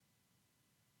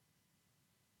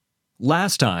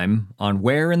Last time on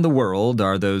Where in the World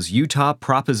Are Those Utah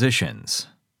Propositions?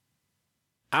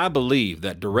 I believe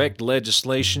that direct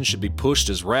legislation should be pushed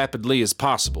as rapidly as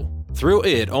possible. Through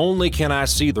it only can I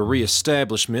see the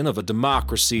reestablishment of a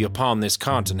democracy upon this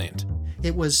continent.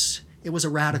 It was a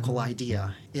radical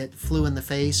idea. It flew in the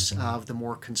face of the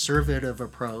more conservative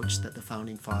approach that the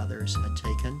Founding Fathers had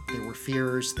taken. There were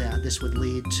fears that this would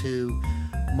lead to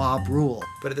mob rule.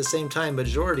 But at the same time,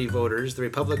 majority voters, the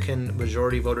Republican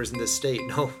majority voters in this state,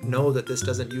 know that this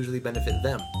doesn't usually benefit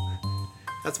them.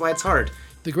 That's why it's hard.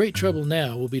 The great trouble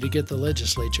now will be to get the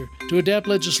legislature to adapt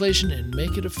legislation and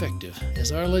make it effective,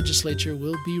 as our legislature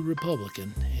will be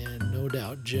Republican and no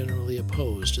doubt generally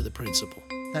opposed to the principle.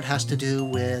 That has to do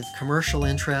with commercial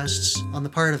interests on the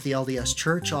part of the LDS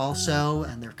Church also,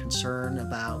 and their concern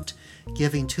about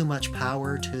giving too much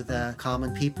power to the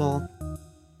common people.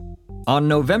 On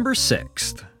November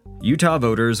 6th, Utah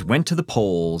voters went to the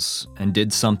polls and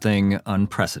did something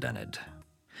unprecedented.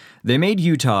 They made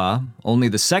Utah only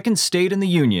the second state in the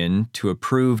Union to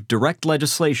approve direct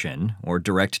legislation, or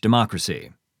direct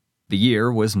democracy. The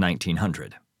year was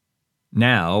 1900.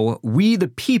 Now, we the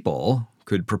people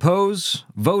could propose,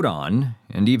 vote on,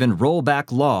 and even roll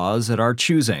back laws at our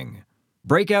choosing.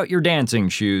 Break out your dancing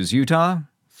shoes, Utah.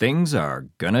 Things are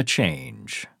gonna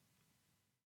change.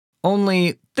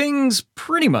 Only things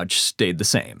pretty much stayed the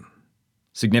same.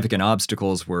 Significant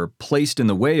obstacles were placed in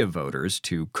the way of voters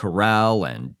to corral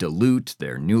and dilute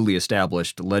their newly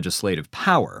established legislative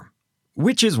power,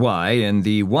 which is why in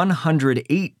the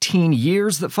 118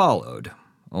 years that followed,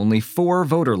 only 4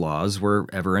 voter laws were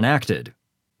ever enacted.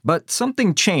 But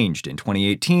something changed in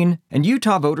 2018, and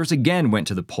Utah voters again went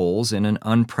to the polls in an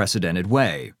unprecedented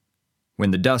way.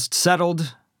 When the dust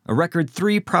settled, a record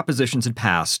 3 propositions had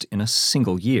passed in a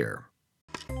single year.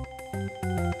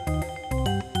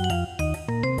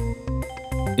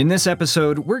 In this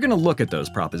episode, we're going to look at those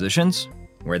propositions,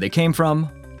 where they came from,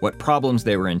 what problems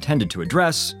they were intended to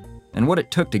address, and what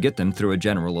it took to get them through a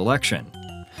general election.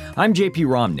 I'm JP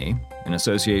Romney, in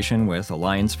association with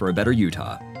Alliance for a Better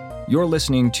Utah. You're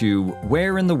listening to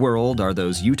Where in the World Are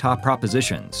Those Utah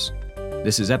Propositions?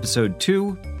 This is Episode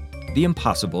 2, The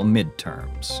Impossible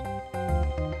Midterms.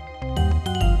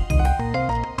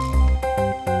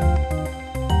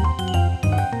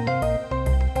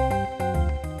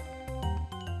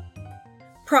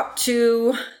 Prop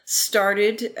 2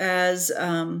 started as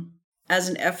an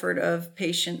effort of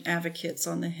patient advocates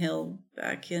on the Hill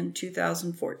back in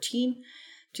 2014.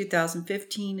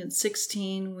 2015 and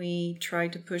 16, we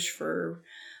tried to push for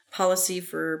policy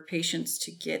for patients to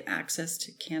get access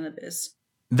to cannabis.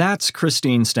 That's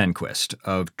Christine Stenquist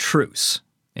of Truce,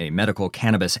 a medical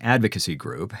cannabis advocacy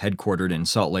group headquartered in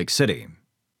Salt Lake City.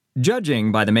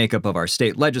 Judging by the makeup of our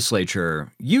state legislature,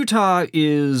 Utah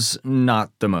is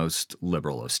not the most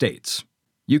liberal of states.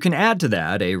 You can add to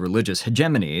that a religious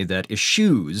hegemony that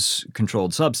eschews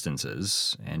controlled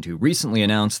substances, and who recently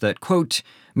announced that, quote,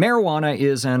 marijuana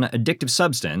is an addictive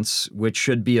substance which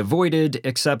should be avoided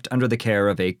except under the care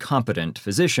of a competent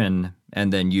physician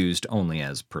and then used only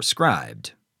as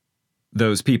prescribed.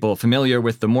 Those people familiar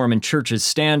with the Mormon Church's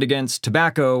stand against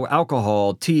tobacco,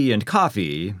 alcohol, tea, and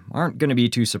coffee aren't going to be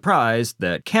too surprised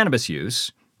that cannabis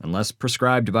use, unless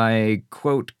prescribed by a,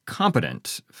 quote,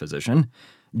 competent physician,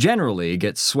 generally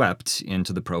gets swept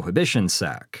into the prohibition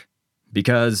sack.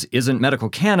 Because isn't medical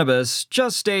cannabis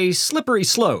just a slippery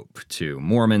slope to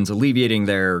Mormons alleviating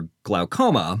their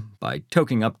glaucoma by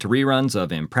toking up to reruns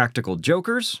of Impractical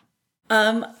Jokers?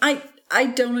 I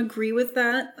don't agree with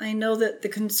that. I know that the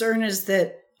concern is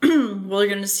that we're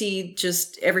going to see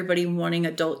just everybody wanting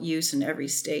adult use in every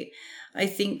state. I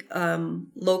think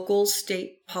local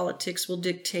state politics will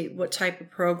dictate what type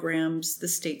of programs the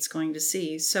state's going to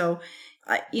see. So,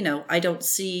 I don't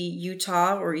see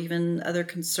Utah or even other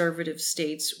conservative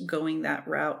states going that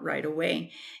route right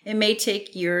away. It may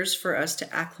take years for us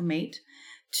to acclimate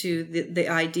to the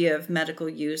idea of medical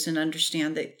use and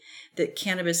understand that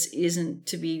cannabis isn't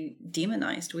to be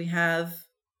demonized. We have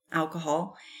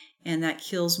alcohol, and that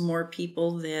kills more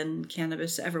people than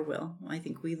cannabis ever will. I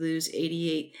think we lose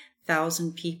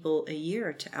 88,000 people a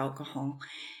year to alcohol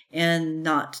and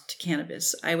not to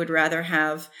cannabis. I would rather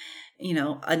have,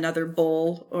 another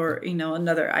bowl or,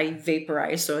 I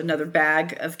vaporize, so another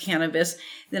bag of cannabis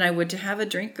than I would to have a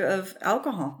drink of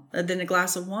alcohol than a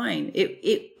glass of wine.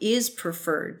 It is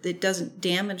preferred. It doesn't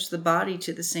damage the body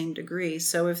to the same degree.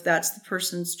 So if that's the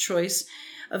person's choice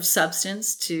of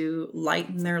substance to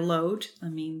lighten their load,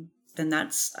 then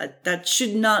that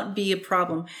should not be a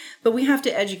problem. But we have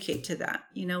to educate to that.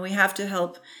 We have to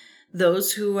help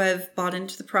those who have bought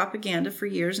into the propaganda for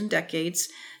years and decades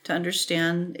to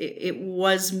understand it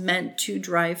was meant to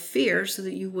drive fear so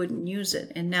that you wouldn't use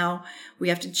it. And now we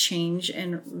have to change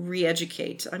and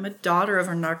re-educate. I'm a daughter of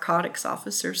a narcotics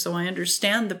officer, so I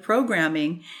understand the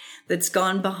programming that's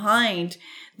gone behind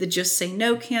the Just Say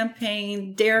No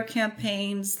campaign, DARE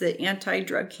campaigns, the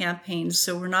anti-drug campaigns.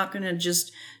 So we're not going to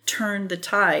just turn the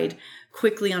tide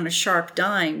quickly on a sharp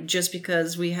dime just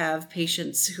because we have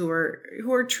patients who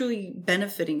are truly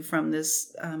benefiting from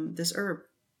this herb.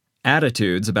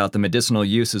 Attitudes about the medicinal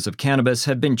uses of cannabis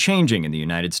have been changing in the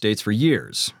United States for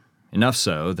years. Enough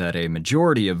so that a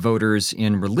majority of voters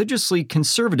in religiously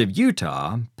conservative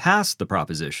Utah passed the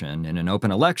proposition in an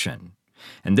open election.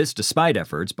 And this despite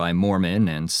efforts by Mormon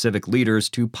and civic leaders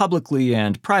to publicly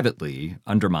and privately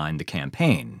undermine the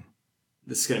campaign.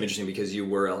 This is kind of interesting because you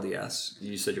were LDS.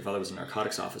 You said your father was a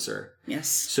narcotics officer. Yes.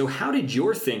 So how did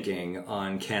your thinking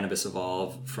on cannabis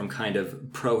evolve from kind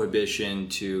of prohibition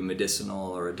to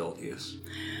medicinal or adult use?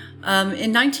 In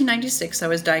 1996, I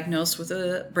was diagnosed with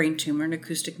a brain tumor, an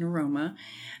acoustic neuroma.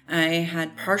 I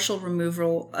had partial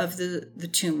removal of the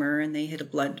tumor, and they hit a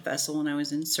blood vessel, and I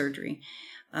was in surgery.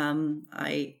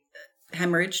 I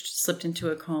hemorrhaged, slipped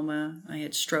into a coma. I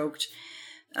had stroked.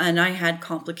 And I had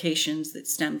complications that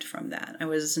stemmed from that. I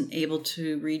wasn't able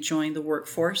to rejoin the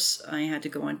workforce. I had to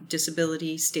go on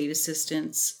disability, state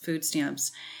assistance, food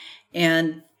stamps,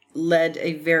 and led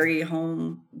a very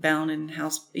homebound and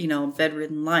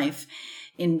bedridden life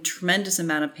in tremendous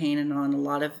amount of pain and on a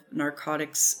lot of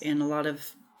narcotics and a lot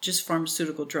of just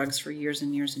pharmaceutical drugs for years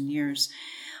and years and years.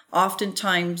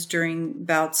 Oftentimes during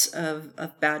bouts of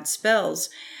bad spells,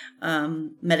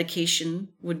 medication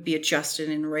would be adjusted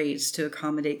and raised to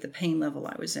accommodate the pain level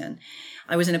I was in.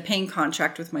 I was in a pain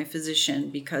contract with my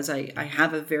physician because I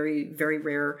have a very, very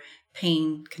rare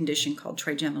pain condition called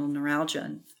trigeminal neuralgia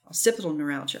and occipital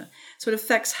neuralgia. So it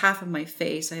affects half of my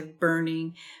face. I have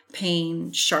burning,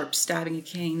 pain, sharp stabbing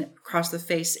pain across the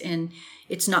face, and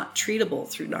it's not treatable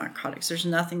through narcotics. There's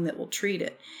nothing that will treat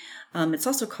it. It's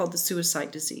also called the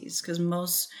suicide disease because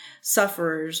most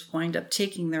sufferers wind up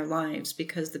taking their lives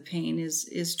because the pain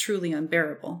is truly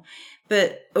unbearable.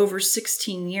 But over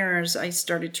 16 years, I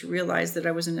started to realize that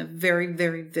I was in a very,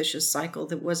 very vicious cycle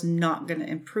that was not going to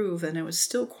improve, and I was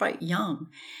still quite young.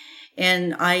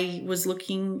 And I was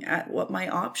looking at what my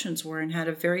options were and had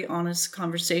a very honest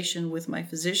conversation with my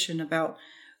physician about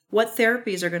what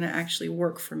therapies are going to actually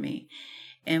work for me.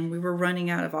 And we were running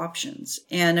out of options.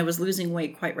 And I was losing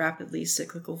weight quite rapidly,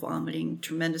 cyclical vomiting,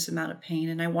 tremendous amount of pain.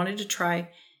 And I wanted to try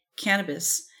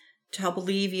cannabis to help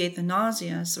alleviate the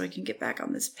nausea so I can get back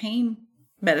on this pain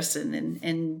medicine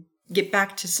and get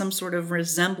back to some sort of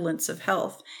resemblance of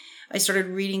health. I started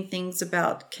reading things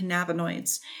about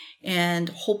cannabinoids and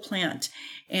whole plant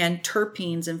and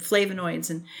terpenes and flavonoids.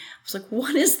 And I was like,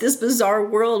 what is this bizarre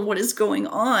world? What is going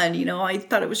on? I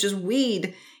thought it was just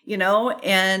weed,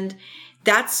 and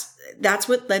that's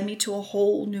what led me to a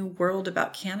whole new world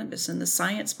about cannabis and the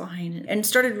science behind it, and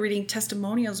started reading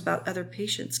testimonials about other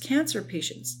patients, cancer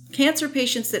patients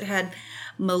that had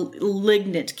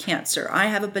malignant cancer. I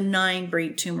have a benign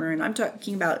brain tumor, and I'm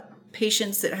talking about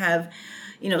patients that have,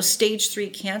 stage 3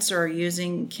 cancer are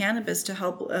using cannabis to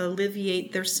help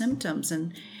alleviate their symptoms.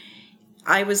 And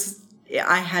I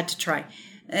had to try.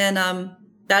 And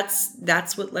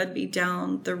that's what led me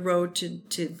down the road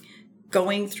to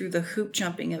going through the hoop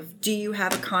jumping of, do you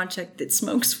have a contact that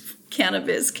smokes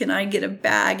cannabis? Can I get a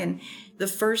bag? And the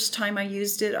first time I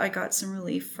used it, I got some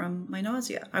relief from my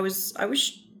nausea. I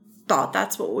thought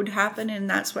that's what would happen, and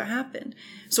that's what happened.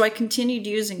 So I continued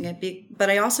using it, but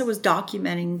I also was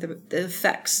documenting the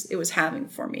effects it was having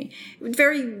for me. It was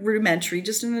very rudimentary,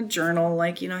 just in a journal,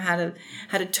 like, had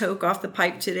a toke off the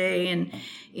pipe today, and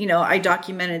I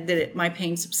documented that my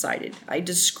pain subsided. I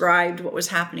described what was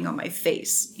happening on my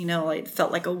face. It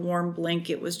felt like a warm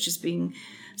blanket was just being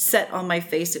set on my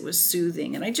face. It was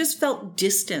soothing, and I just felt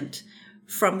distant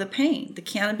from the pain. The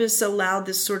cannabis allowed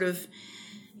this sort of,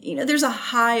 there's a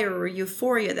high or a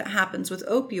euphoria that happens with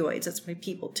opioids. That's why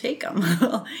people take them.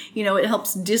 It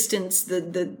helps distance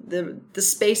the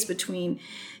space between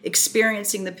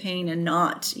experiencing the pain and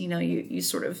not. You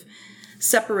sort of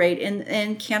separate.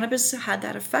 And cannabis had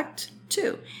that effect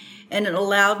too. And it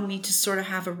allowed me to sort of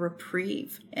have a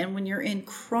reprieve. And when you're in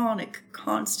chronic,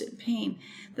 constant pain,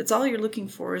 that's all you're looking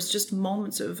for is just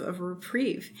moments of a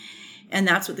reprieve. And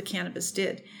that's what the cannabis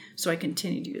did. So I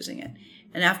continued using it.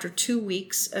 And after 2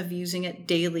 weeks of using it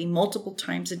daily, multiple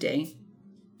times a day,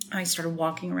 I started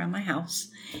walking around my house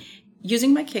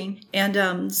using my cane.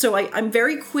 And so I'm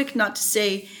very quick not to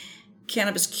say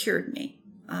cannabis cured me.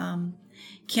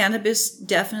 Cannabis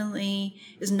definitely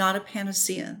is not a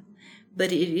panacea.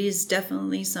 But it is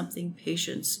definitely something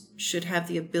patients should have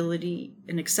the ability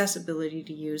and accessibility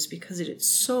to use, because it is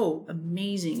so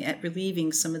amazing at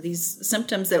relieving some of these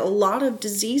symptoms that a lot of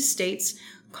disease states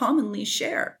commonly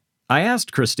share. I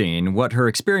asked Christine what her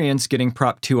experience getting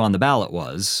Prop 2 on the ballot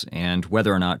was, and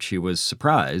whether or not she was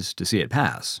surprised to see it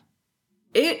pass.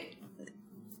 It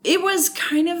was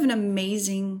kind of an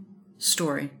amazing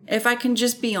story, if I can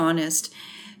just be honest.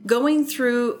 Going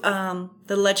through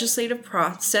the legislative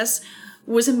process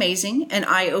was amazing and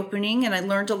eye-opening, and I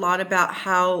learned a lot about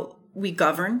how we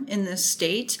govern in this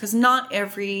state, because not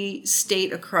every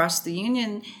state across the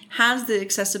union has the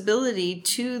accessibility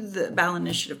to the ballot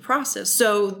initiative process.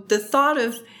 So the thought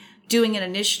of doing an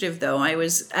initiative, though, I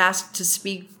was asked to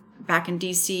speak back in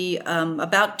DC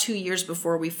about 2 years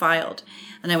before we filed.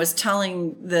 And I was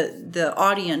telling the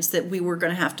audience that we were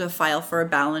going to have to file for a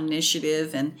ballot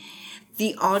initiative, and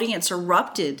the audience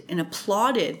erupted and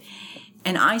applauded.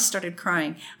 And I started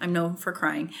crying. I'm known for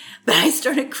crying, but I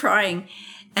started crying.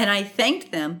 And I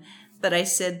thanked them, but I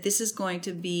said, this is going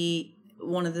to be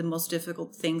one of the most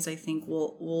difficult things I think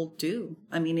we'll do.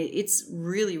 I mean, it's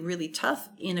really, really tough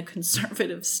in a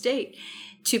conservative state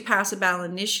to pass a ballot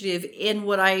initiative in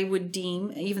what I would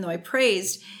deem, even though I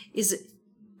praised, is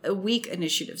a weak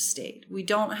initiative state. We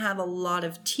don't have a lot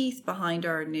of teeth behind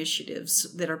our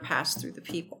initiatives that are passed through the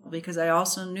people, because I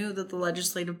also knew that the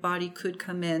legislative body could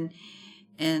come in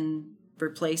and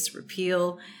replace,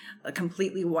 repeal,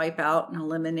 completely wipe out and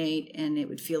eliminate, and it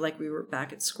would feel like we were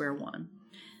back at square one.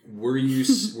 Were you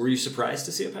surprised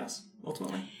to see it pass,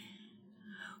 ultimately?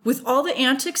 With all the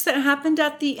antics that happened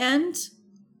at the end,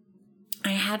 I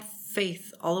had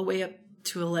faith all the way up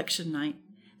to election night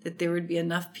that there would be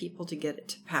enough people to get it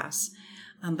to pass.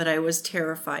 But I was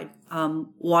terrified.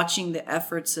 Watching the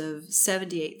efforts of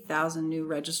 78,000 new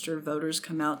registered voters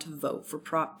come out to vote for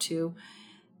Prop 2,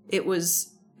 it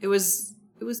was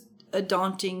a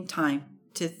daunting time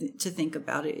to think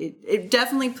about it. It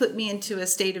definitely put me into a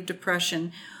state of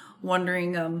depression,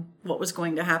 wondering what was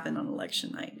going to happen on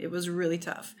election night. It was really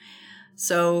tough.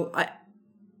 So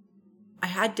I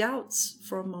had doubts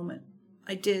for a moment.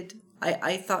 I did.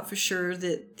 I thought for sure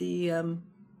that the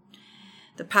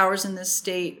powers in this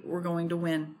state were going to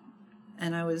win,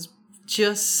 and I was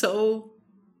just so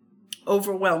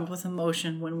overwhelmed with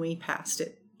emotion when we passed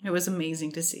it. It was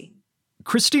amazing to see.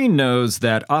 Christine knows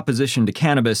that opposition to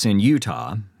cannabis in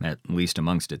Utah, at least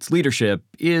amongst its leadership,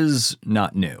 is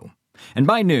not new. And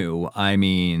by new, I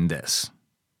mean this.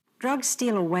 Drugs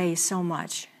steal away so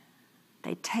much.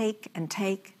 They take and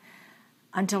take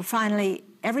until finally,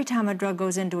 every time a drug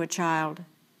goes into a child,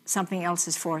 something else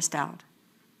is forced out,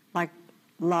 like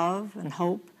love and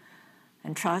hope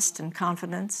and trust and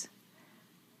confidence.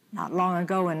 Not long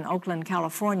ago in Oakland,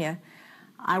 California,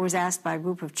 I was asked by a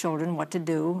group of children what to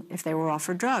do if they were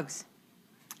offered drugs.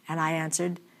 And I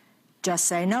answered, just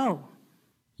say no.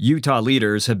 Utah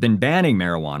leaders have been banning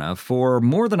marijuana for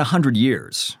more than 100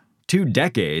 years, 2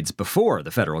 decades before the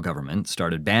federal government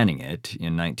started banning it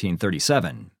in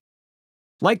 1937.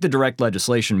 Like the direct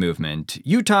legislation movement,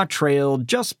 Utah trailed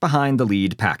just behind the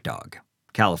lead pack dog.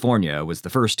 California was the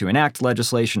first to enact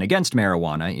legislation against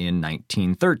marijuana in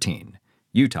 1913.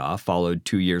 Utah followed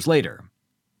 2 years later.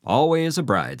 Always a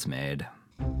bridesmaid.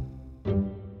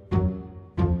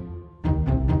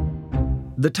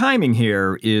 The timing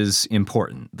here is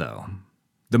important, though.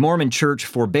 The Mormon Church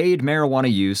forbade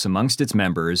marijuana use amongst its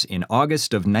members in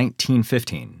August of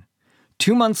 1915.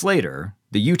 2 months later,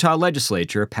 the Utah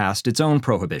legislature passed its own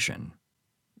prohibition.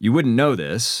 You wouldn't know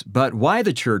this, but why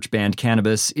the church banned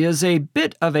cannabis is a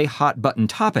bit of a hot-button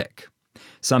topic.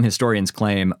 Some historians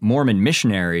claim Mormon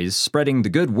missionaries spreading the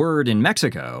good word in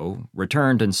Mexico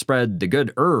returned and spread the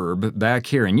good herb back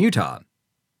here in Utah.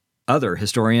 Other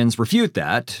historians refute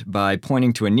that by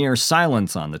pointing to a near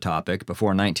silence on the topic before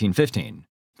 1915.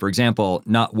 For example,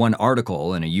 not one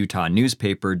article in a Utah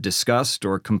newspaper discussed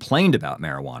or complained about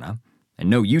marijuana, and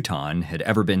no Utahn had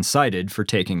ever been cited for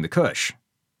taking the kush.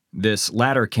 This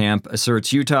latter camp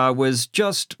asserts Utah was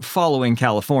just following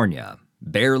California,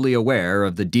 barely aware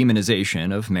of the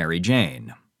demonization of Mary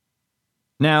Jane.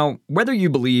 Now, whether you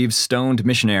believe stoned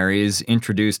missionaries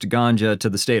introduced ganja to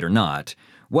the state or not,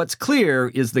 what's clear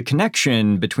is the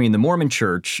connection between the Mormon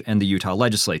Church and the Utah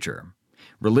legislature.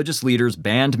 Religious leaders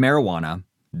banned marijuana,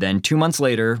 then 2 months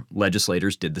later,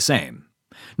 legislators did the same.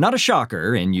 Not a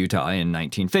shocker in Utah in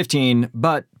 1915,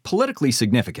 but politically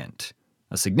significant.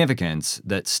 A significance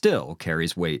that still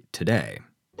carries weight today.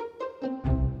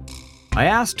 I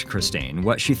asked Christine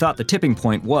what she thought the tipping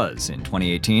point was in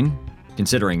 2018,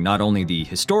 considering not only the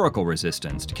historical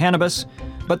resistance to cannabis,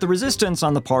 But the resistance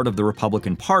on the part of the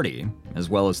Republican Party, as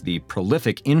well as the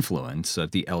prolific influence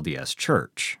of the LDS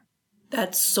Church.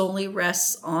 That solely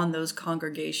rests on those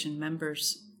congregation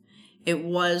members. It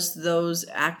was those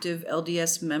active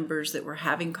LDS members that were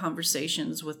having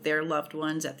conversations with their loved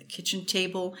ones at the kitchen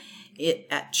table,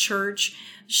 at church,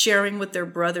 sharing with their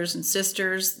brothers and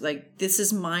sisters. Like, this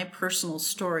is my personal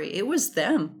story. It was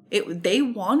them. They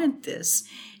wanted this,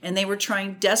 and they were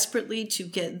trying desperately to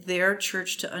get their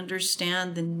church to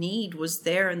understand the need was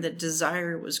there and the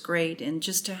desire was great, and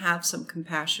just to have some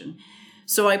compassion.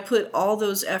 So I put all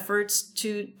those efforts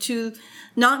to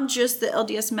not just the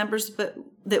LDS members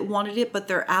that wanted it, but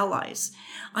their allies.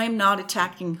 I am not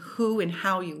attacking who and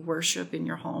how you worship in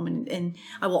your home, and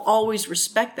I will always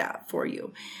respect that for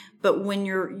you. But when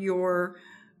your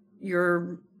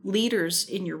leaders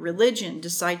in your religion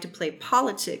decide to play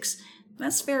politics,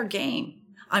 that's fair game.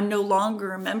 I'm no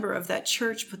longer a member of that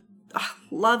church, but I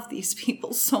love these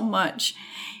people so much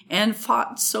and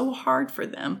fought so hard for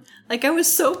them. Like, I was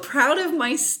so proud of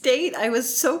my state. I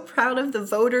was so proud of the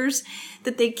voters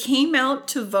that they came out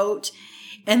to vote.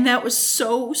 And that was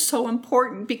so, so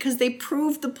important, because they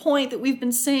proved the point that we've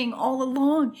been saying all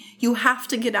along. You have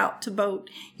to get out to vote.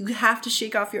 You have to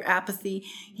shake off your apathy.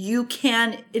 You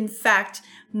can, in fact,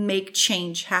 make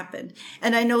change happen.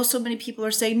 And I know so many people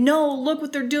are saying, no, look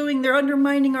what they're doing. They're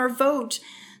undermining our vote.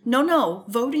 No.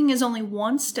 Voting is only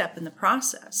one step in the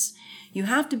process. You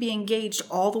have to be engaged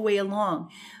all the way along.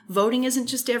 Voting isn't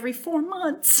just every 4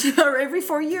 months or every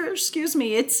 4 years,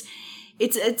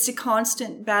 It's a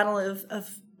constant battle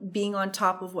of being on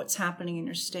top of what's happening in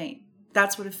your state.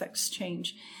 That's what affects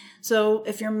change. So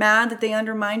if you're mad that they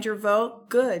undermined your vote,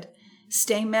 good.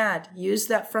 Stay mad. Use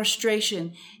that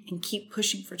frustration and keep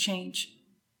pushing for change.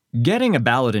 Getting a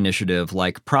ballot initiative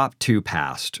like Prop 2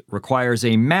 passed requires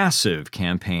a massive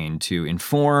campaign to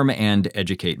inform and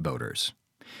educate voters.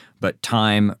 But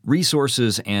time,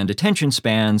 resources, and attention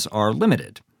spans are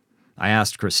limited. I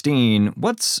asked Christine,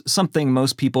 what's something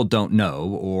most people don't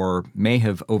know or may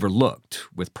have overlooked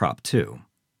with Prop 2?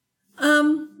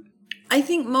 I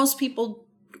think most people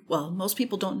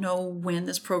don't know when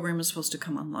this program is supposed to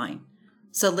come online.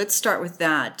 So let's start with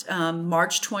that.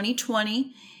 March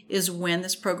 2020 is when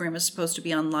this program is supposed to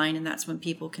be online, and that's when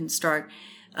people can start.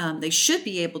 They should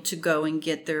be able to go and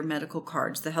get their medical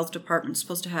cards. The health department's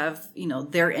supposed to have,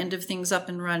 their end of things up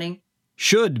and running.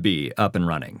 Should be up and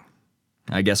running.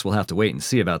 I guess we'll have to wait and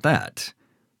see about that.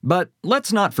 But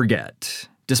let's not forget,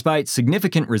 despite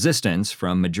significant resistance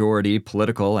from majority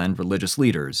political and religious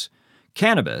leaders,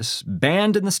 cannabis,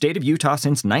 banned in the state of Utah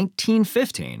since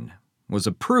 1915, was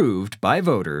approved by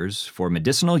voters for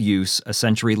medicinal use a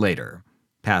century later,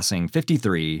 passing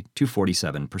 53 to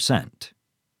 47%.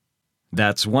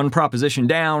 That's one proposition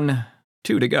down,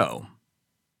 2 to go.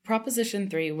 Proposition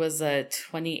 3 was a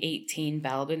 2018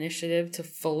 ballot initiative to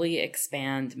fully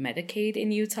expand Medicaid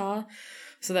in Utah.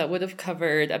 So that would have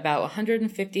covered about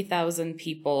 150,000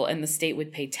 people, and the state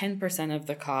would pay 10% of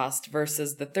the cost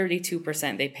versus the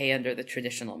 32% they pay under the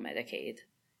traditional Medicaid.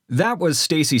 That was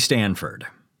Stacy Stanford,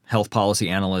 health policy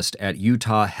analyst at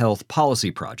Utah Health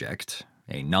Policy Project,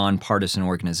 a nonpartisan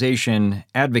organization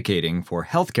advocating for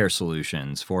healthcare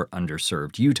solutions for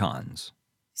underserved Utahns.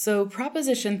 So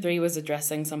Proposition 3 was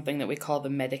addressing something that we call the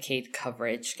Medicaid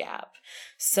coverage gap.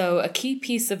 So a key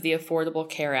piece of the Affordable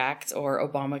Care Act, or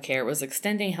Obamacare, was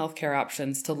extending healthcare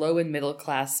options to low and middle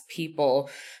class people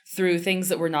through things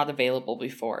that were not available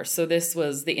before. So this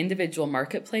was the individual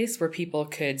marketplace where people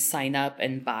could sign up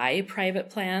and buy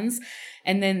private plans.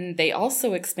 And then they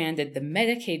also expanded the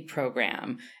Medicaid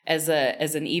program as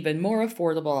an even more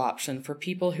affordable option for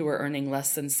people who are earning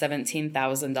less than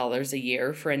 $17,000 a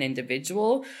year for an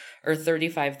individual, or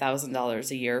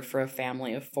 $35,000 a year for a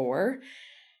family of 4.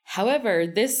 However,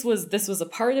 this was a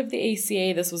part of the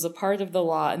ACA, this was a part of the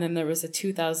law, and then there was a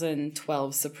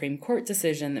 2012 Supreme Court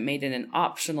decision that made it an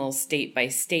optional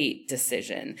state-by-state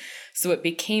decision. So it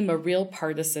became a real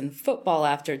partisan football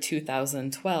after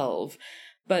 2012.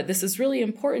 But this is really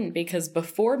important because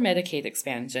before Medicaid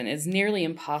expansion, it's nearly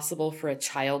impossible for a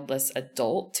childless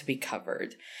adult to be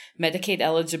covered. Medicaid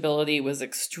eligibility was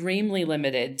extremely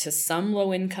limited to some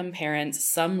low-income parents,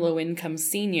 some low-income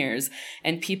seniors,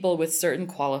 and people with certain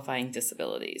qualifying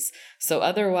disabilities. So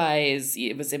otherwise,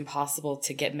 it was impossible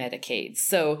to get Medicaid.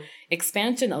 So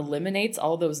expansion eliminates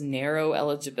all those narrow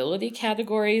eligibility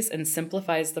categories and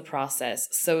simplifies the process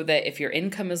so that if your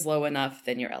income is low enough,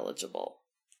 then you're eligible.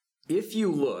 If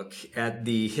you look at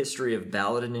the history of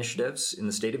ballot initiatives in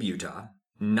the state of Utah,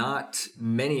 not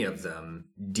many of them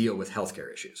deal with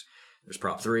healthcare issues. There's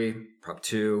Prop 3, Prop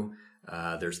 2,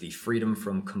 There's the Freedom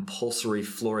from Compulsory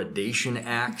Fluoridation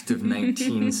Act of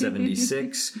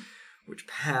 1976, which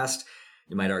passed.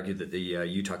 You might argue that the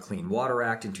Utah Clean Water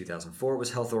Act in 2004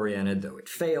 was health-oriented, though it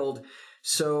failed.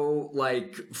 So,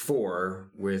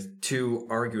 4, with 2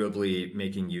 arguably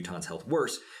making Utahns' health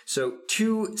worse. So,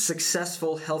 2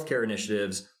 successful healthcare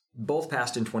initiatives, both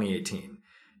passed in 2018.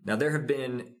 Now, there have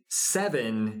been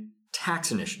 7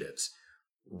 tax initiatives.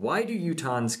 Why do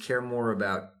Utahns care more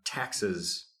about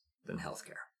taxes than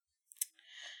healthcare?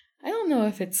 I don't know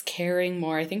if it's caring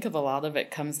more. I think a lot of it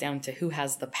comes down to who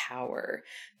has the power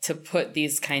to put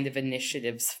these kind of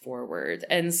initiatives forward.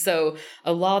 And so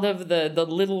a lot of the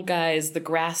little guys, the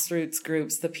grassroots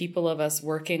groups, the people of us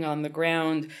working on the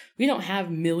ground, we don't have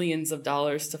millions of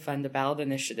dollars to fund a ballot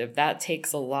initiative. That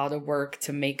takes a lot of work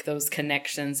to make those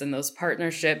connections and those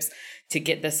partnerships to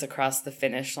get this across the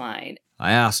finish line.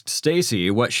 I asked Stacy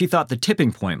what she thought the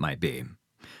tipping point might be.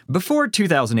 Before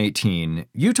 2018,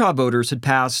 Utah voters had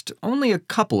passed only a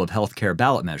couple of healthcare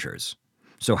ballot measures.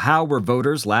 So how were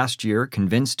voters last year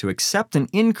convinced to accept an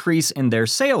increase in their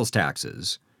sales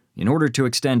taxes in order to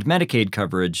extend Medicaid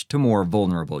coverage to more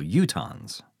vulnerable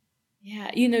Utahns?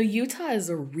 Yeah, Utah is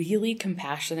a really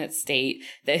compassionate state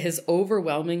that has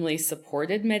overwhelmingly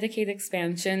supported Medicaid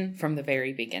expansion from the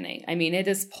very beginning. I mean, it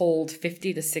has polled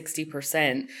 50 to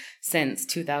 60% since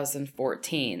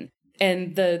 2014.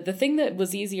 And the thing that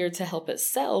was easier to help it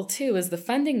sell, too, is the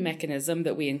funding mechanism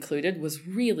that we included was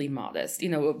really modest. A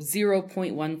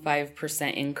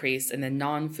 0.15% increase in the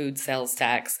non-food sales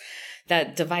tax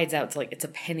that divides out to it's a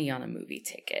penny on a movie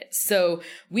ticket. So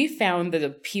we found that the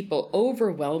people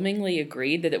overwhelmingly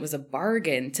agreed that it was a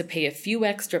bargain to pay a few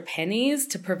extra pennies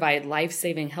to provide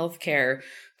life-saving health care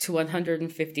to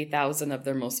 150,000 of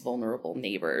their most vulnerable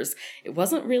neighbors. It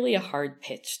wasn't really a hard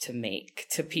pitch to make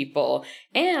to people.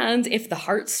 And if the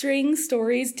heartstring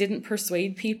stories didn't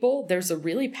persuade people, there's a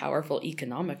really powerful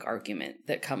economic argument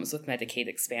that comes with Medicaid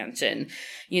expansion.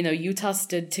 Utah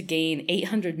stood to gain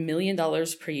 $800 million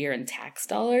per year in tax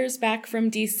dollars back from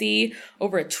DC,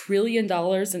 over $1 trillion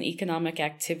in economic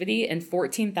activity, and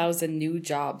 14,000 new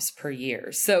jobs per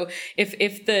year. So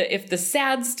if the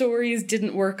sad stories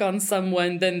didn't work on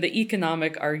someone, then the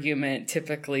economic argument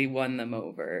typically won them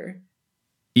over.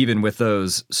 Even with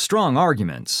those strong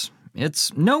arguments,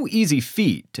 it's no easy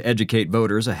feat to educate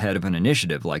voters ahead of an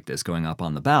initiative like this going up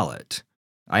on the ballot.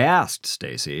 I asked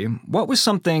Stacy what was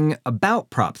something about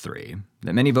Prop 3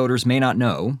 that many voters may not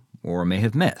know or may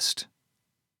have missed.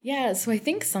 Yeah, so I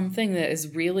think something that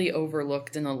is really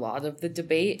overlooked in a lot of the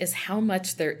debate is how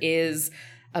much there is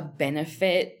a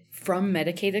benefit from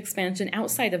Medicaid expansion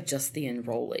outside of just the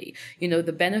enrollee.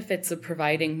 The benefits of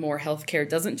providing more healthcare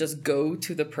doesn't just go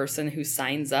to the person who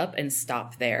signs up and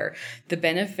stop there. The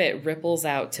benefit ripples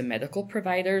out to medical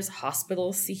providers.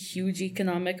 Hospitals see huge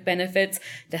economic benefits.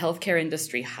 The healthcare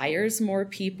industry hires more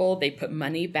people. They put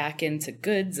money back into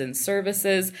goods and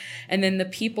services. And then the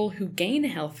people who gain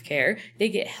healthcare, they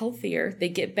get healthier, they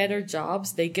get better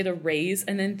jobs, they get a raise,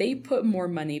 and then they put more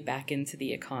money back into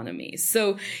the economy.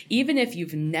 So even if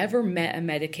you've never met a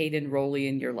Medicaid enrollee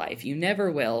in your life, you never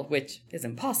will, which is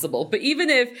impossible, but even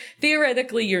if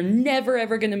theoretically you're never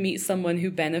ever going to meet someone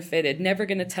who benefited, never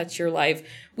going to touch your life,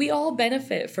 we all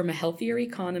benefit from a healthier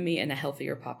economy and a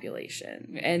healthier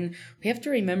population. And we have to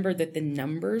remember that the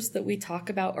numbers that we talk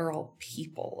about are all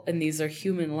people, and these are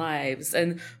human lives,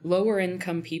 and lower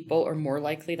income people are more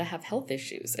likely to have health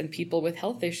issues, and people with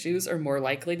health issues are more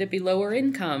likely to be lower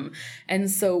income. And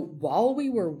so while we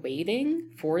were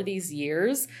waiting for these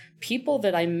years, people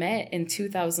that I met in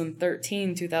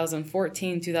 2013,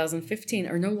 2014, 2015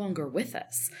 are no longer with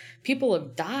us. People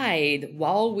have died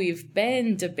while we've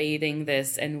been debating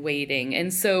this and waiting.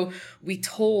 And so we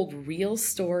told real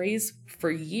stories.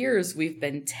 For years, we've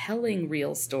been telling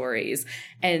real stories.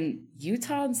 And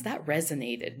Utahns, that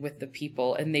resonated with the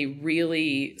people. And they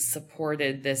really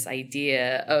supported this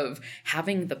idea of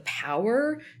having the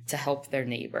power to help their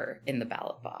neighbor in the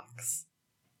ballot box.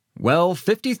 Well,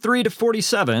 53 to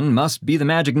 47 must be the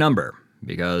magic number,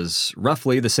 because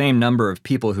roughly the same number of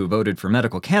people who voted for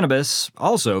medical cannabis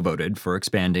also voted for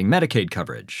expanding Medicaid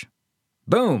coverage.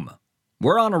 Boom!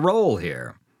 We're on a roll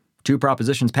here. 2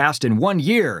 propositions passed in 1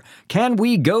 year. Can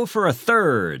we go for a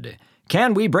third?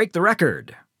 Can we break the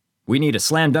record? We need a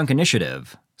slam dunk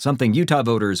initiative, something Utah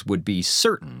voters would be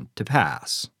certain to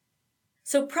pass.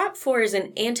 So Prop 4 is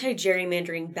an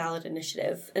anti-gerrymandering ballot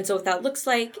initiative. And so what that looks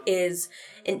like is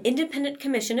an independent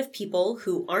commission of people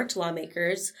who aren't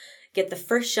lawmakers get the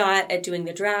first shot at doing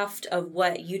the draft of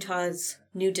what Utah's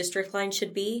new district line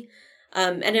should be.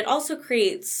 And it also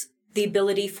creates the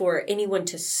ability for anyone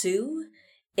to sue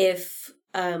if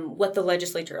what the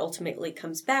legislature ultimately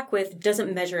comes back with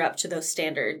doesn't measure up to those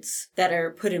standards that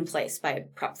are put in place by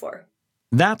Prop 4.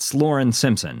 That's Lauren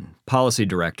Simpson, policy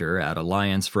director at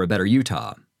Alliance for a Better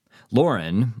Utah.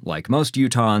 Lauren, like most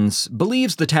Utahns,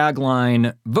 believes the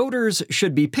tagline, "Voters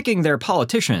should be picking their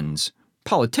politicians.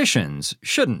 Politicians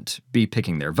shouldn't be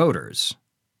picking their voters."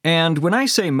 And when I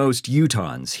say most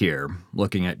Utahns here,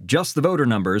 looking at just the voter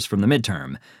numbers from the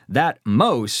midterm, that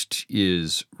most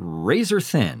is razor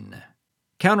thin.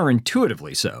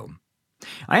 Counterintuitively so.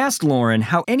 I asked Lauren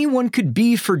how anyone could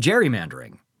be for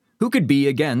gerrymandering. Who could be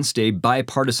against a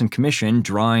bipartisan commission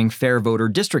drawing fair voter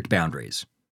district boundaries?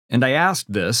 And I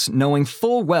asked this knowing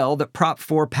full well that Prop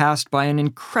 4 passed by an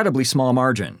incredibly small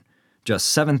margin, just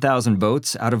 7,000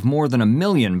 votes out of more than 1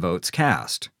 million votes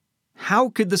cast. How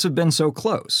could this have been so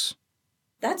close?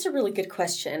 That's a really good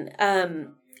question.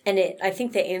 I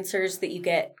think the answers that you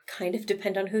get kind of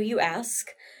depend on who you ask.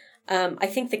 I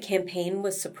think the campaign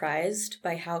was surprised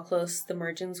by how close the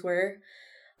margins were.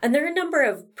 And there are a number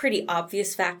of pretty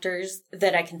obvious factors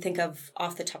that I can think of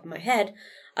off the top of my head.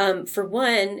 For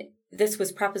one, this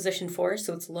was Proposition 4,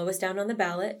 so it's lowest down on the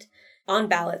ballot. On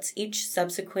ballots, each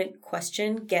subsequent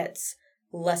question gets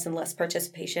less and less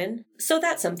participation. So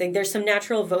that's something. There's some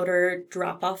natural voter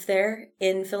drop-off there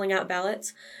in filling out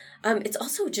ballots. It's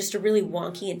also just a really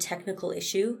wonky and technical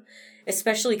issue,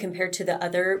 especially compared to the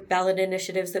other ballot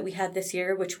initiatives that we had this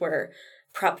year, which were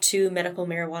Prop 2, medical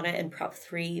marijuana, and Prop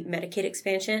 3, Medicaid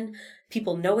expansion.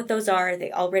 People know what those are.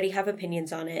 They already have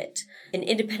opinions on it. An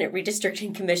independent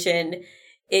redistricting commission,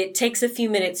 it takes a few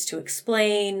minutes to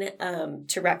explain,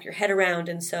 to wrap your head around.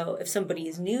 And so if somebody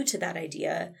is new to that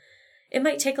idea, it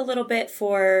might take a little bit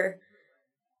for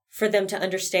them to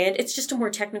understand. It's just a more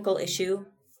technical issue.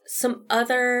 Some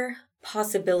other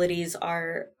possibilities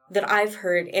are that I've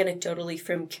heard anecdotally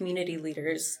from community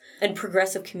leaders and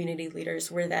progressive community leaders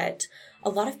were that a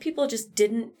lot of people just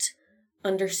didn't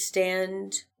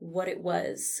understand what it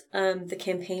was. The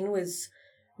campaign was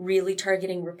really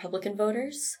targeting Republican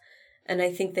voters, and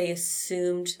I think they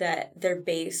assumed that their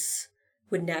base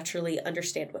would naturally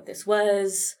understand what this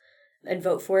was and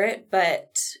vote for it,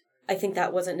 but I think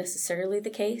that wasn't necessarily the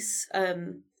case.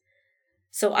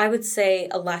 So I would say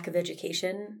a lack of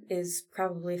education is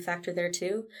probably a factor there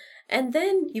too. And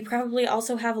then you probably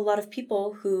also have a lot of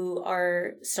people who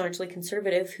are staunchly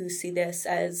conservative who see this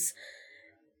as,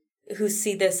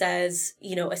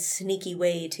 a sneaky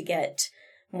way to get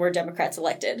more Democrats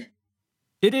elected.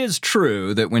 It is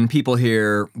true that when people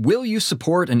hear, "Will you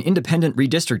support an independent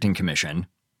redistricting commission?"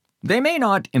 they may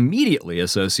not immediately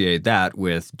associate that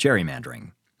with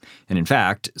gerrymandering. And in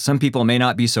fact, some people may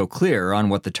not be so clear on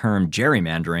what the term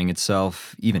gerrymandering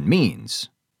itself even means.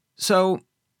 So,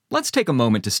 let's take a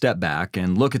moment to step back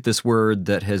and look at this word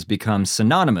that has become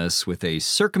synonymous with a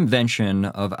circumvention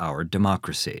of our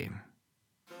democracy.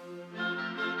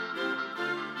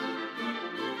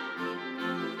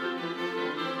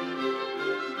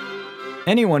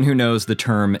 Anyone who knows the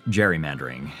term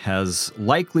gerrymandering has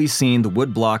likely seen the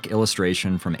woodblock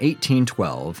illustration from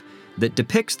 1812 that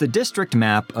depicts the district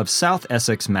map of South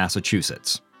Essex,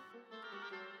 Massachusetts.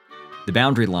 The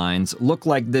boundary lines look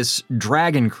like this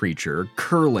dragon creature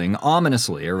curling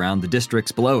ominously around the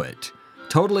districts below it,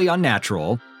 totally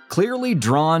unnatural, clearly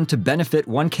drawn to benefit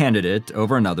one candidate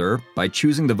over another by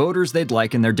choosing the voters they'd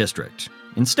like in their district,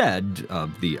 instead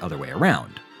of the other way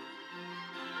around.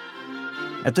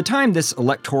 At the time this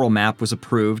electoral map was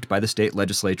approved by the state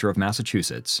legislature of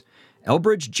Massachusetts,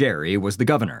 Elbridge Gerry was the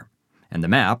governor, and the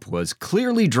map was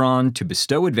clearly drawn to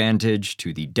bestow advantage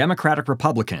to the Democratic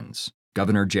Republicans,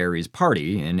 Governor Gerry's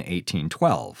party, in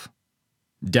 1812.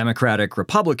 Democratic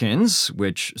Republicans,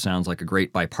 which sounds like a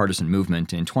great bipartisan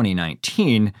movement in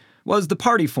 2019, was the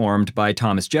party formed by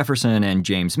Thomas Jefferson and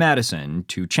James Madison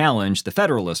to challenge the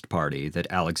Federalist Party that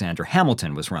Alexander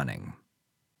Hamilton was running.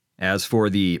 As for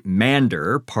the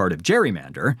Mander part of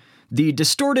gerrymander, the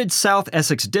distorted South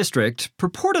Essex district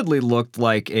purportedly looked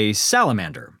like a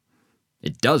salamander.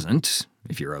 It doesn't,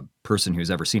 if you're a person who's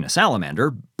ever seen a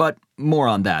salamander, but more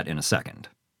on that in a second.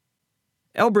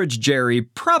 Elbridge Gerry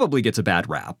probably gets a bad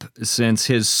rap, since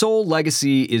his sole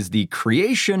legacy is the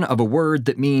creation of a word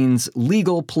that means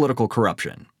legal political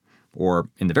corruption, or,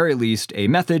 in the very least, a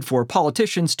method for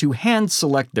politicians to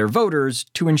hand-select their voters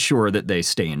to ensure that they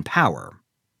stay in power.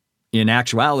 In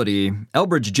actuality,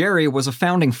 Elbridge Gerry was a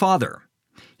founding father.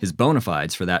 His bona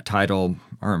fides for that title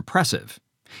are impressive.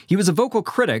 He was a vocal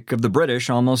critic of the British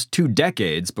almost 2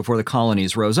 decades before the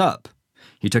colonies rose up.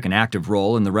 He took an active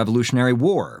role in the Revolutionary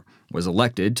War, was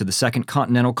elected to the Second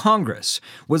Continental Congress,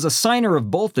 was a signer of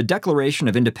both the Declaration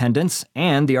of Independence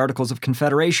and the Articles of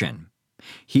Confederation.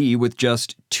 He, with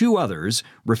just 2 others,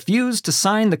 refused to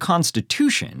sign the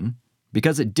Constitution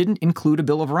because it didn't include a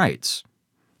Bill of Rights.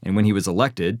 And when he was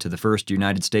elected to the first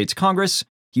United States Congress,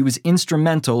 he was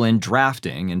instrumental in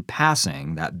drafting and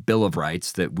passing that Bill of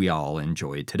Rights that we all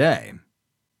enjoy today.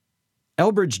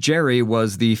 Elbridge Gerry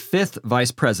was the 5th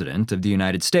Vice President of the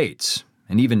United States,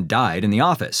 and even died in the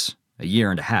office, a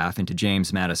year and a half into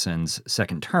James Madison's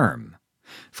second term.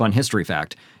 Fun history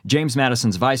fact, James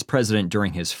Madison's vice president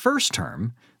during his first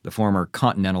term, the former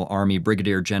Continental Army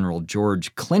Brigadier General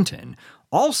George Clinton,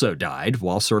 also died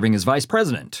while serving as vice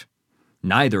president.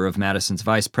 Neither of Madison's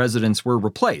vice presidents were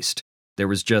replaced. There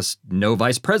was just no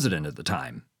vice president at the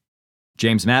time.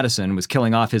 James Madison was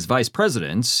killing off his vice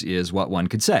presidents, is what one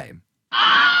could say.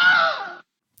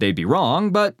 They'd be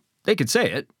wrong, but they could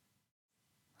say it.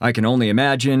 I can only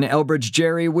imagine Elbridge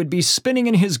Gerry would be spinning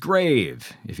in his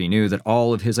grave if he knew that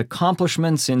all of his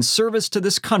accomplishments in service to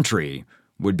this country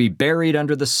would be buried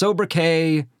under the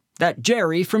sobriquet, that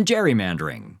Gerry from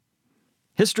gerrymandering.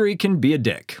 History can be a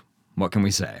dick. What can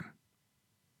we say?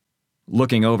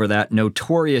 Looking over that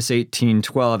notorious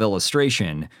 1812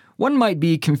 illustration, one might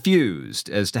be confused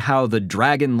as to how the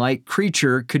dragon-like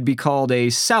creature could be called a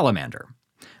salamander.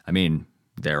 I mean,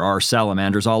 there are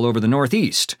salamanders all over the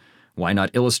Northeast. Why not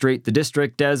illustrate the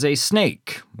district as a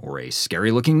snake, or a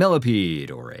scary-looking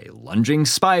millipede, or a lunging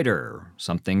spider,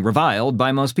 something reviled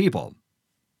by most people?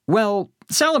 Well,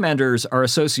 salamanders are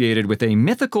associated with a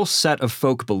mythical set of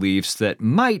folk beliefs that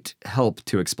might help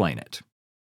to explain it.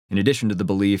 In addition to the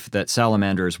belief that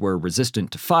salamanders were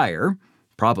resistant to fire,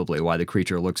 probably why the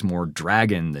creature looks more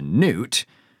dragon than newt,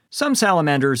 some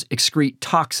salamanders excrete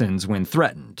toxins when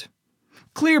threatened.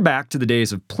 Clear back to the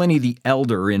days of Pliny the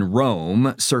Elder in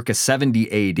Rome, circa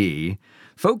 70 AD,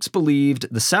 folks believed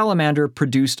the salamander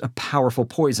produced a powerful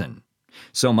poison.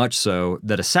 So much so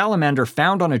that a salamander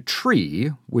found on a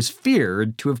tree was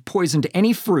feared to have poisoned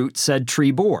any fruit said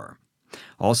tree bore.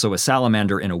 Also, a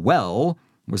salamander in a well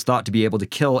was thought to be able to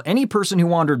kill any person who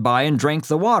wandered by and drank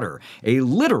the water, a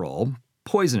literal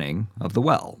poisoning of the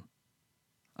well.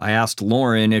 I asked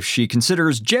Lauren if she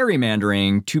considers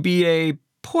gerrymandering to be a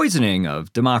poisoning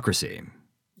of democracy.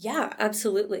 Yeah,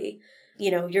 absolutely.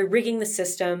 You're rigging the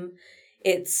system.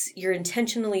 You're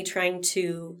intentionally trying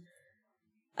to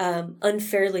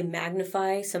unfairly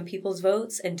magnify some people's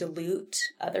votes and dilute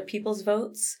other people's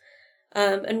votes.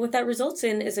 And what that results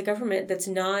in is a government that's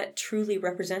not truly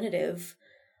representative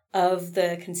of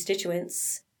the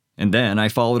constituents. And then I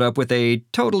followed up with a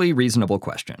totally reasonable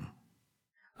question.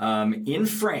 In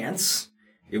France,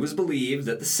 it was believed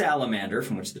that the salamander,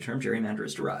 from which the term gerrymander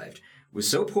is derived, was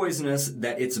so poisonous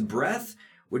that its breath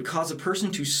would cause a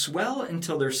person to swell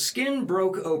until their skin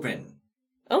broke open.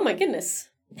 Oh my goodness.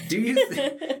 Do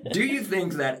you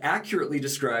think that accurately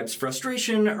describes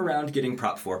frustration around getting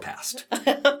Prop 4 passed?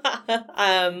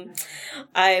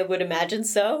 I would imagine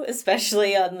so,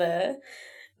 especially on the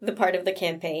part of the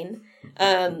campaign.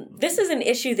 This is an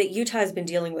issue that Utah has been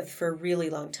dealing with for a really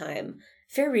long time.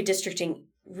 Fair redistricting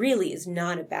really is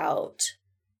not about,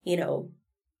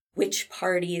 which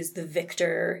party is the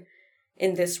victor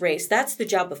in this race. That's the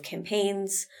job of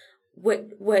campaigns.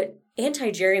 What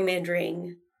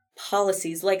anti-gerrymandering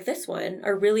policies like this one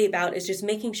are really about is just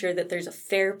making sure that there's a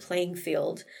fair playing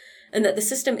field and that the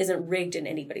system isn't rigged in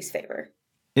anybody's favor.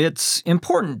 It's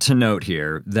important to note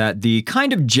here that the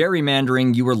kind of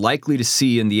gerrymandering you were likely to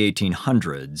see in the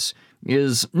 1800s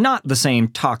is not the same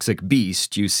toxic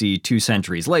beast you see 2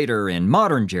 centuries later in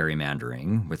modern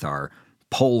gerrymandering with our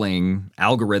polling,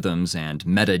 algorithms, and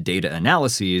metadata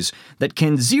analyses that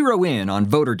can zero in on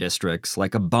voter districts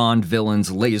like a Bond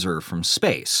villain's laser from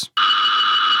space.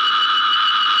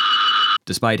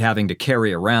 Despite having to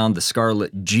carry around the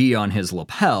scarlet G on his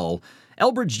lapel,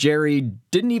 Elbridge Gerry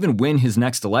didn't even win his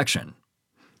next election.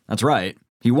 That's right,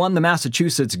 he won the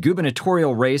Massachusetts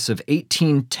gubernatorial race of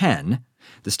 1810.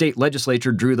 The state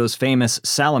legislature drew those famous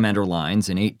salamander lines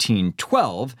in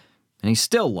 1812, and he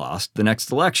still lost the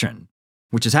next election,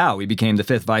 which is how he became the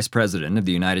 5th vice president of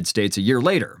the United States a year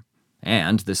later,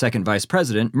 and the 2nd vice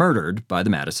president murdered by the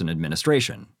Madison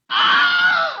administration.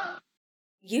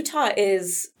 Utah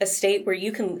is a state where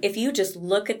you can, if you just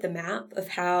look at the map of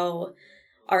how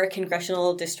our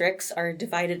congressional districts are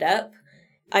divided up,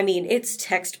 it's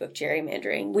textbook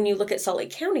gerrymandering. When you look at Salt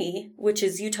Lake County, which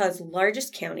is Utah's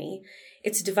largest county,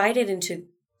 it's divided into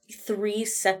 3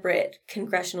 separate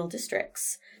congressional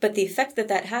districts. But the effect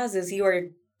that has is you are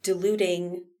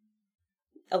diluting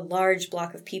a large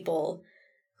block of people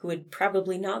who would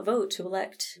probably not vote to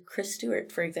elect Chris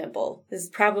Stewart, for example. This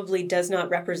probably does not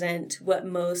represent what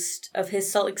most of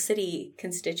his Salt Lake City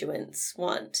constituents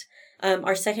want.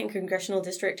 Our 2nd congressional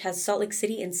district has Salt Lake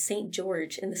City and St.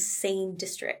 George in the same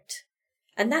district.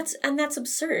 And that's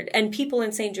absurd. And people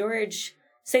in St. George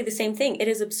say the same thing. It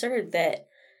is absurd that,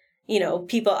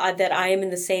 people that I am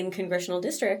in the same congressional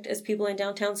district as people in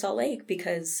downtown Salt Lake,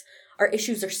 because our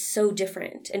issues are so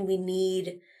different, and we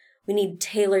need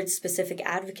tailored specific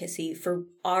advocacy for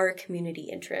our community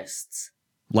interests.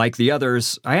 Like the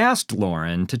others, I asked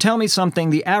Lauren to tell me something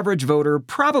the average voter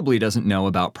probably doesn't know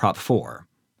about Prop 4,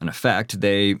 an effect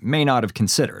they may not have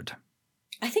considered.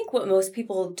 I think what most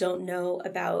people don't know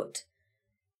about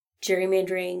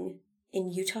gerrymandering in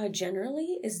Utah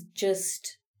generally is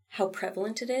just how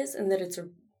prevalent it is, and that it's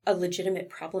a legitimate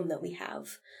problem that we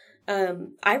have.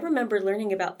 I remember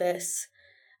learning about this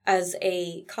as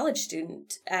a college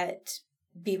student at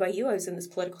BYU. I was in this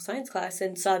political science class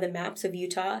and saw the maps of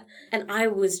Utah, and I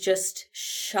was just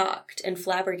shocked and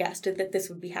flabbergasted that this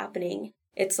would be happening.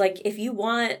 It's like, if you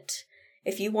want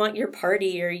your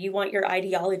party or you want your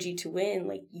ideology to win,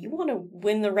 like, you want to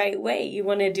win the right way. You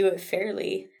want to do it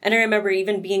fairly. And I remember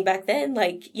even being back then,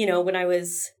 like, when I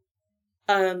was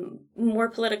more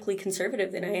politically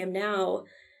conservative than I am now,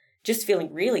 just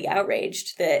feeling really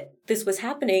outraged that this was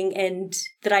happening and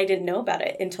that I didn't know about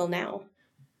it until now.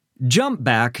 Jump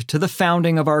back to the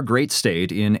founding of our great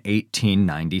state in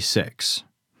 1896.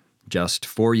 Just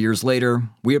 4 years later,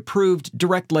 we approved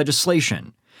direct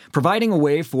legislation, providing a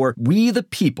way for we the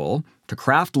people to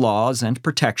craft laws and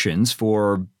protections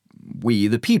for we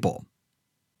the people.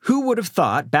 Who would have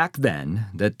thought back then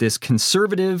that this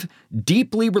conservative,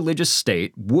 deeply religious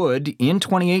state would, in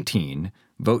 2018,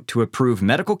 vote to approve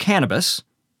medical cannabis,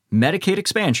 Medicaid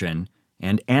expansion,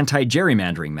 and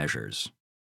anti-gerrymandering measures?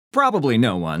 Probably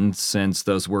no one, since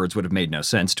those words would have made no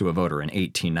sense to a voter in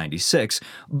 1896,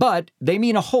 but they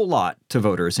mean a whole lot to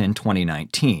voters in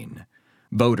 2019.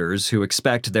 Voters who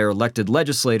expect their elected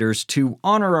legislators to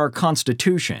honor our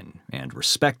Constitution and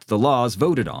respect the laws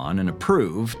voted on and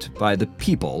approved by the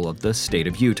people of the state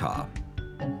of Utah.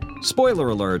 Spoiler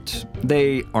alert,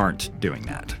 they aren't doing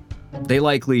that. They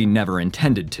likely never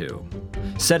intended to.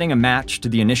 Setting a match to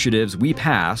the initiatives we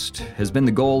passed has been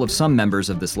the goal of some members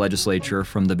of this legislature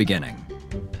from the beginning.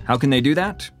 How can they do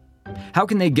that? How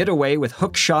can they get away with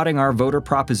hook-shotting our voter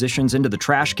propositions into the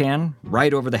trash can,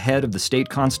 right over the head of the state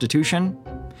constitution?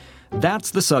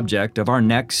 That's the subject of our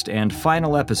next and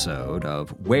final episode of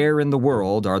Where in the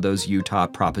World Are Those Utah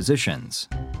Propositions?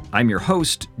 I'm your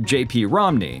host, J.P.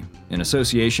 Romney, in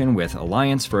association with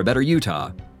Alliance for a Better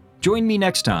Utah. Join me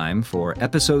next time for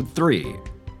Episode 3,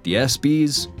 The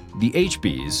SBs, the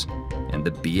HBs, and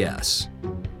the BS.